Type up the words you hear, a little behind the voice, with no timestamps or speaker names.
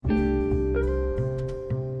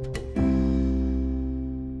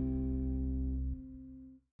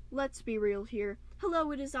let's be real here.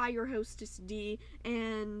 Hello, it is I, your hostess D,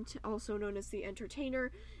 and also known as the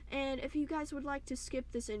Entertainer. And if you guys would like to skip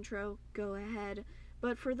this intro, go ahead.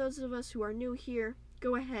 But for those of us who are new here,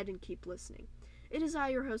 go ahead and keep listening. It is I,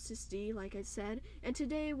 your hostess D, like I said, and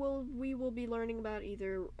today we will be learning about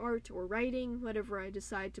either art or writing, whatever I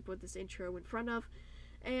decide to put this intro in front of.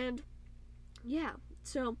 And yeah,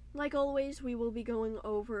 so like always, we will be going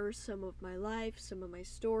over some of my life, some of my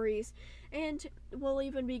stories, and we'll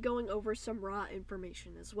even be going over some raw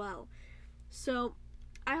information as well. So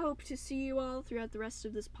I hope to see you all throughout the rest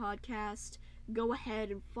of this podcast. Go ahead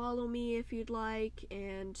and follow me if you'd like,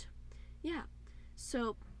 and yeah,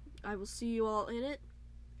 so I will see you all in it,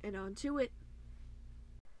 and on to it.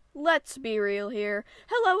 Let's be real here.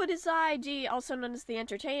 Hello, it is I, D, also known as the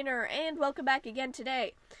Entertainer, and welcome back again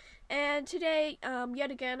today. And today,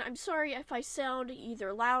 yet again, I'm sorry if I sound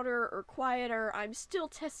either louder or quieter. I'm still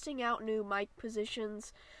testing out new mic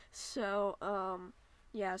positions, so,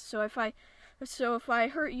 yeah, so if I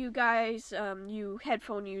hurt you guys, you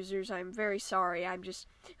headphone users, I'm very sorry. I'm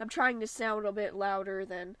trying to sound a bit louder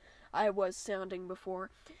than I was sounding before.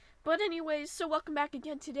 But anyways, so welcome back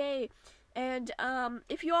again today. And,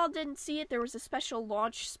 if you all didn't see it, there was a special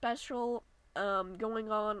launch special, going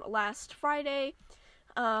on last Friday.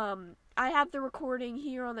 I have the recording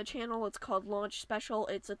here on the channel. It's called Launch Special.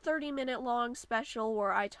 It's a 30-minute long special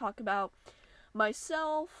where I talk about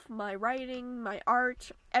myself, my writing, my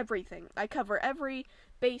art, everything. I cover every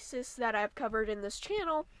basis that I've covered in this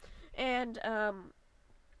channel, and, I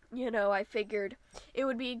figured it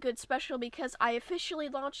would be a good special because I officially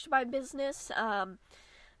launched my business.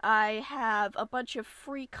 I have a bunch of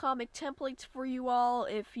free comic templates for you all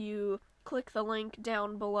if you click the link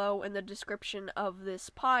down below in the description of this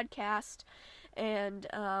podcast. And,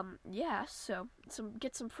 so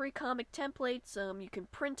get some free comic templates. You can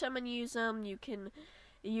print them and use them. You can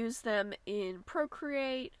use them in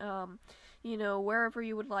Procreate, wherever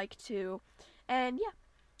you would like to. And,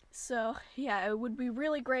 it would be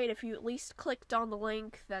really great if you at least clicked on the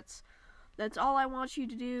link. That's all I want you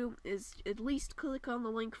to do, is at least click on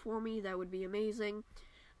the link for me. That would be amazing.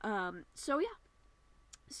 So,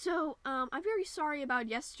 I'm very sorry about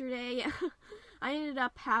yesterday. I ended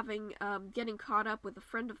up getting caught up with a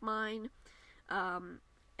friend of mine,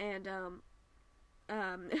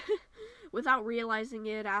 without realizing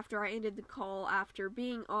it after I ended the call, after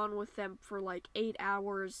being on with them for like 8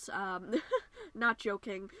 hours, not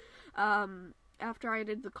joking, after I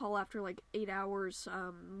ended the call after like 8 hours,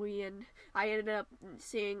 I ended up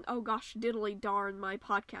saying, oh gosh, diddly darn, my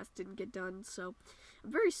podcast didn't get done, so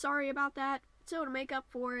I'm very sorry about that. So to make up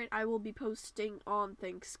for it, I will be posting on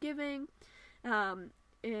Thanksgiving.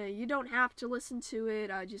 You don't have to listen to it,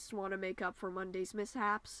 I just want to make up for Monday's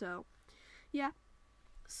mishaps, so, yeah.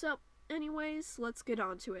 So, anyways, let's get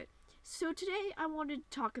on to it. So today, I wanted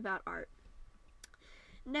to talk about art.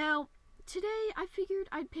 Now, today, I figured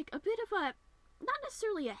I'd pick a bit of a, not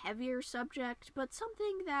necessarily a heavier subject, but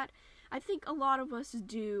something that I think a lot of us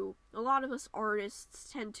artists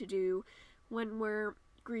tend to do when we're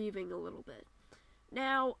grieving a little bit.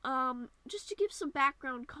 Now, just to give some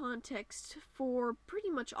background context, for pretty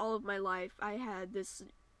much all of my life, I had this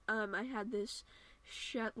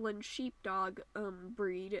Shetland sheepdog,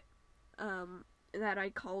 breed, that I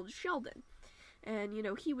called Sheldon. And,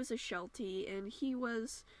 he was a Sheltie, and he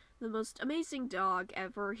was the most amazing dog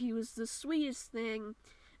ever. He was the sweetest thing.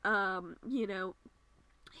 He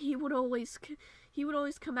would always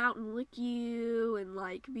come out and lick you and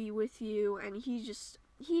like be with you, and he just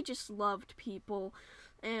loved people.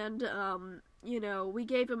 And we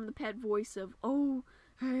gave him the pet voice of, oh,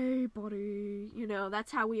 hey buddy,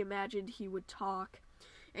 that's how we imagined he would talk.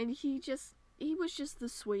 And he was just the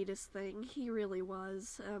sweetest thing. He really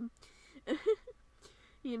was.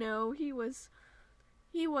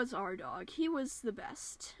 He was our dog. He was the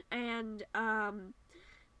best. And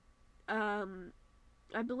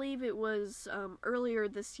I believe it was earlier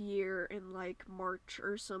this year in like March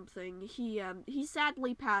or something. He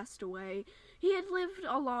sadly passed away. He had lived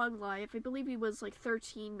a long life. I believe he was like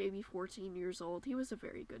 13, maybe 14 years old. He was a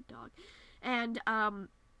very good dog. And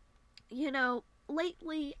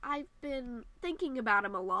lately I've been thinking about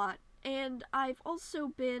him a lot, and I've also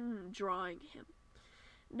been drawing him.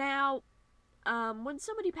 Now, when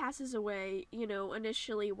somebody passes away,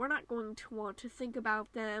 initially, we're not going to want to think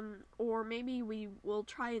about them, or maybe we will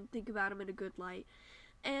try and think about them in a good light.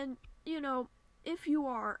 And, if you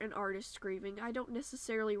are an artist grieving, I don't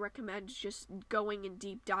necessarily recommend just going and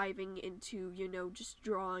deep diving into, just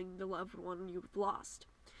drawing the loved one you've lost.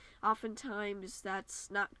 Oftentimes, that's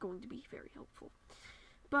not going to be very helpful.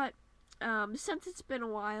 But, since it's been a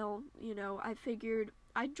while, I figured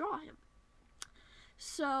I'd draw him.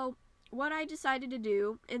 So what I decided to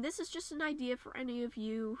do, and this is just an idea for any of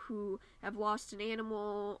you who have lost an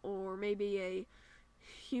animal or maybe a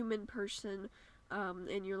human person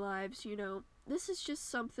in your lives, this is just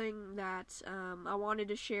something that I wanted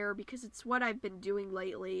to share because it's what I've been doing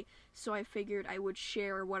lately, so I figured I would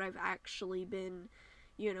share what I've actually been,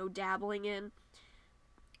 dabbling in.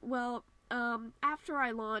 Well, after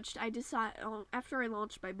I launched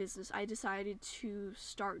my business, I decided to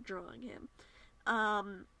start drawing him.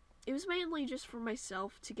 It was mainly just for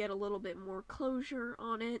myself to get a little bit more closure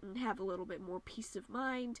on it and have a little bit more peace of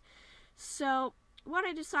mind. So what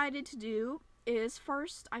I decided to do is,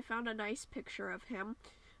 first, I found a nice picture of him.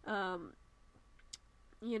 I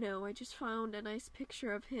just found a nice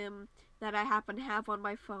picture of him that I happen to have on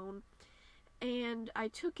my phone, and I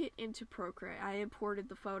took it into Procreate. I imported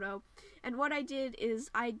the photo, and what I did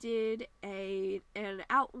is I did an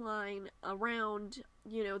outline around,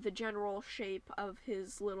 the general shape of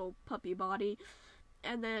his little puppy body,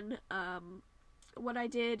 and then, what I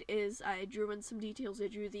did is I drew in some details. I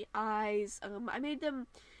drew the eyes. I made them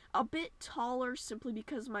a bit taller simply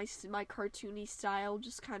because my cartoony style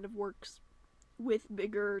just kind of works with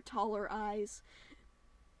bigger, taller eyes.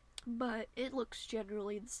 But it looks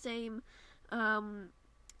generally the same.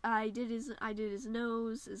 I did his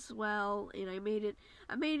nose as well, and I made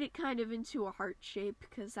it kind of into a heart shape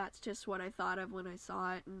because that's just what I thought of when I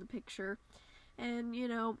saw it in the picture. And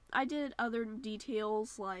I did other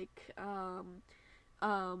details like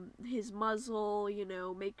his muzzle,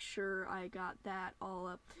 make sure I got that all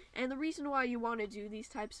up. And the reason why you want to do these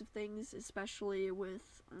types of things, especially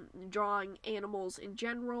with drawing animals in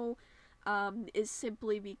general, is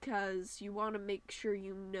simply because you want to make sure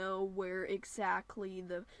you know where exactly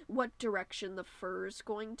what direction the fur is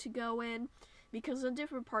going to go in. Because in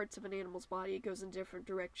different parts of an animal's body, it goes in different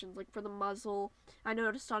directions. Like for the muzzle, I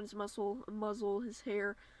noticed on his muzzle, his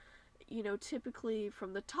hair, typically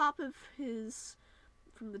from the top of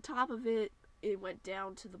it, it went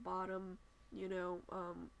down to the bottom,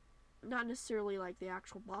 not necessarily like the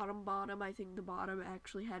actual bottom. I think the bottom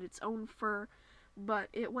actually had its own fur, but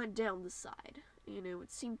it went down the side.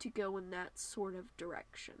 It seemed to go in that sort of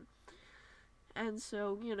direction. And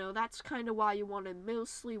so, that's kind of why you want to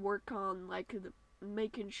mostly work on, like,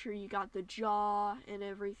 making sure you got the jaw and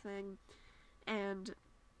everything, and,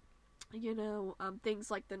 things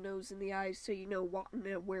like the nose and the eyes, so you know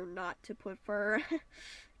where not to put fur,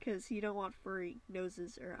 because you don't want furry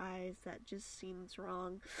noses or eyes. That just seems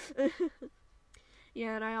wrong.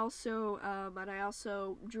 Yeah, and I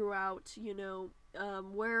also drew out,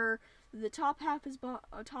 where the top half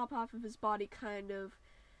of his body kind of,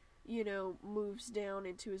 moves down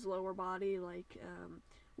into his lower body, like,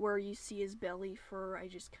 where you see his belly fur. I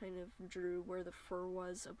just kind of drew where the fur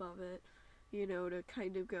was above it, to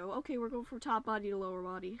kind of go, okay, we're going from top body to lower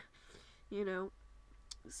body,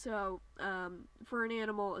 So, for an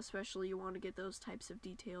animal especially, you want to get those types of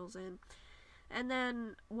details in. And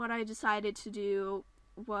then what I decided to do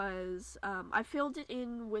was, I filled it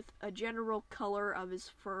in with a general color of his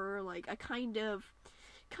fur, like a kind of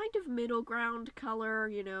middle ground color,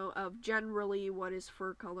 of generally what his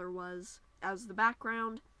fur color was as the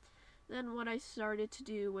background. Then what I started to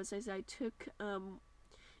do was, as I took,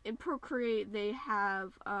 in Procreate they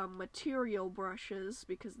have material brushes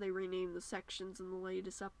because they renamed the sections in the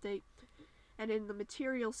latest update. And in the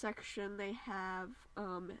material section they have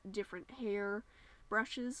different hair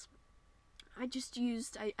brushes. I just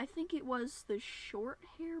used, I think it was the short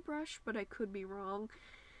hair brush, but I could be wrong.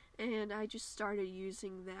 And I just started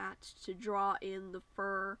using that to draw in the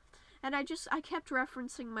fur. And I kept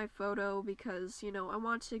referencing my photo because,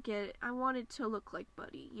 I wanted to look like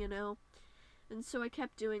Buddy, And so I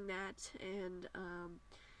kept doing that, and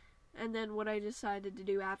then what I decided to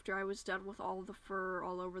do after I was done with all the fur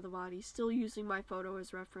all over the body, still using my photo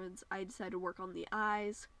as reference, I decided to work on the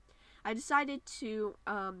eyes. I decided to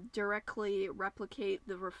directly replicate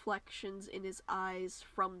the reflections in his eyes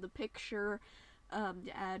from the picture,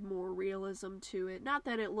 to add more realism to it. Not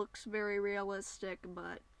that it looks very realistic,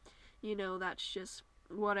 but, that's just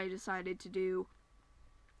what I decided to do.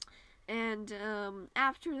 And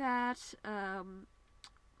after that,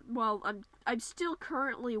 well, I'm still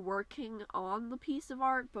currently working on the piece of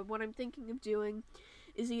art, but what I'm thinking of doing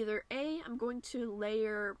is either A, I'm going to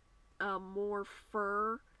layer more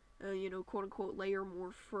fur, quote unquote layer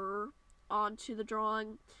more fur onto the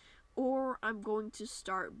drawing, or I'm going to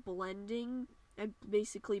start blending and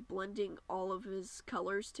basically blending all of his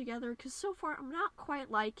colors together, because so far I'm not quite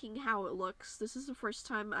liking how it looks. This is the first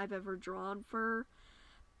time I've ever drawn fur,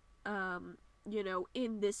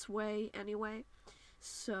 in this way anyway.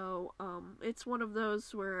 So, it's one of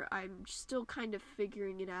those where I'm still kind of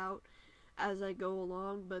figuring it out as I go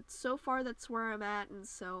along, but so far that's where I'm at, and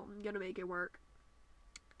so I'm gonna make it work.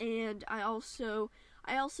 And I also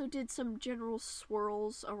did some general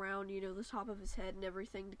swirls around, the top of his head and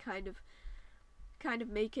everything to kind of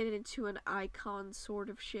make it into an icon sort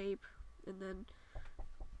of shape, and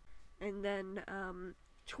then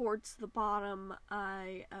towards the bottom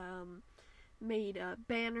I made a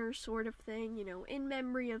banner sort of thing, in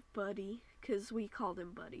memory of Buddy, because we called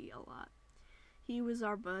him Buddy a lot. He was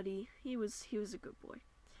our buddy. He was a good boy.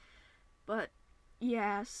 But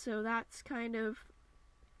yeah, so that's kind of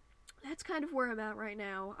where I'm at right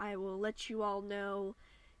now. I will let you all know,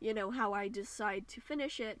 how I decide to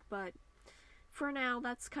finish it, but for now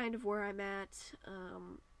that's kind of where I'm at.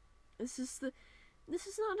 This is not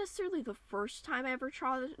necessarily the first time I ever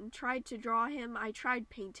tried to draw him. I tried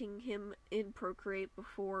painting him in Procreate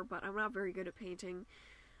before, but I'm not very good at painting.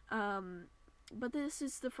 But this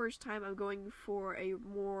is the first time I'm going for a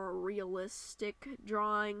more realistic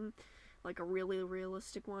drawing, like a really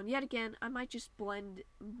realistic one. Yet again, I might just blend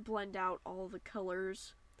out all the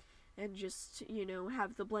colors and just,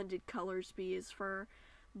 have the blended colors be his fur.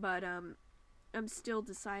 But I'm still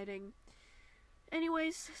deciding.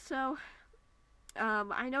 Anyways, so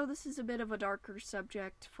I know this is a bit of a darker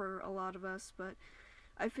subject for a lot of us, but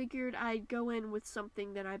I figured I'd go in with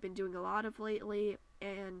something that I've been doing a lot of lately,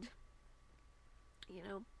 and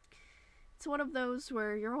it's one of those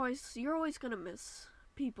where you're always gonna miss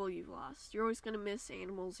people you've lost. You're always gonna miss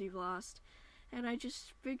animals you've lost, and I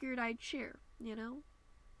just figured I'd share. In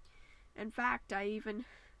fact, when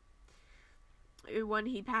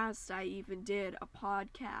he passed, I even did a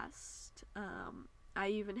podcast. I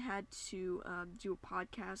even had to do a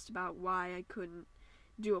podcast about why I couldn't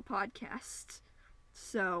do a podcast.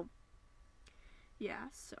 So, yeah,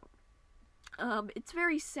 it's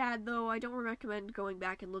very sad, though. I don't recommend going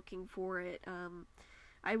back and looking for it.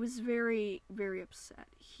 I was very, very upset.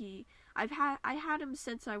 I had him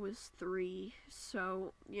since I was 3,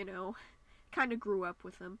 so, kind of grew up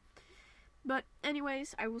with him. But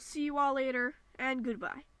anyways, I will see you all later, and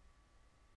goodbye.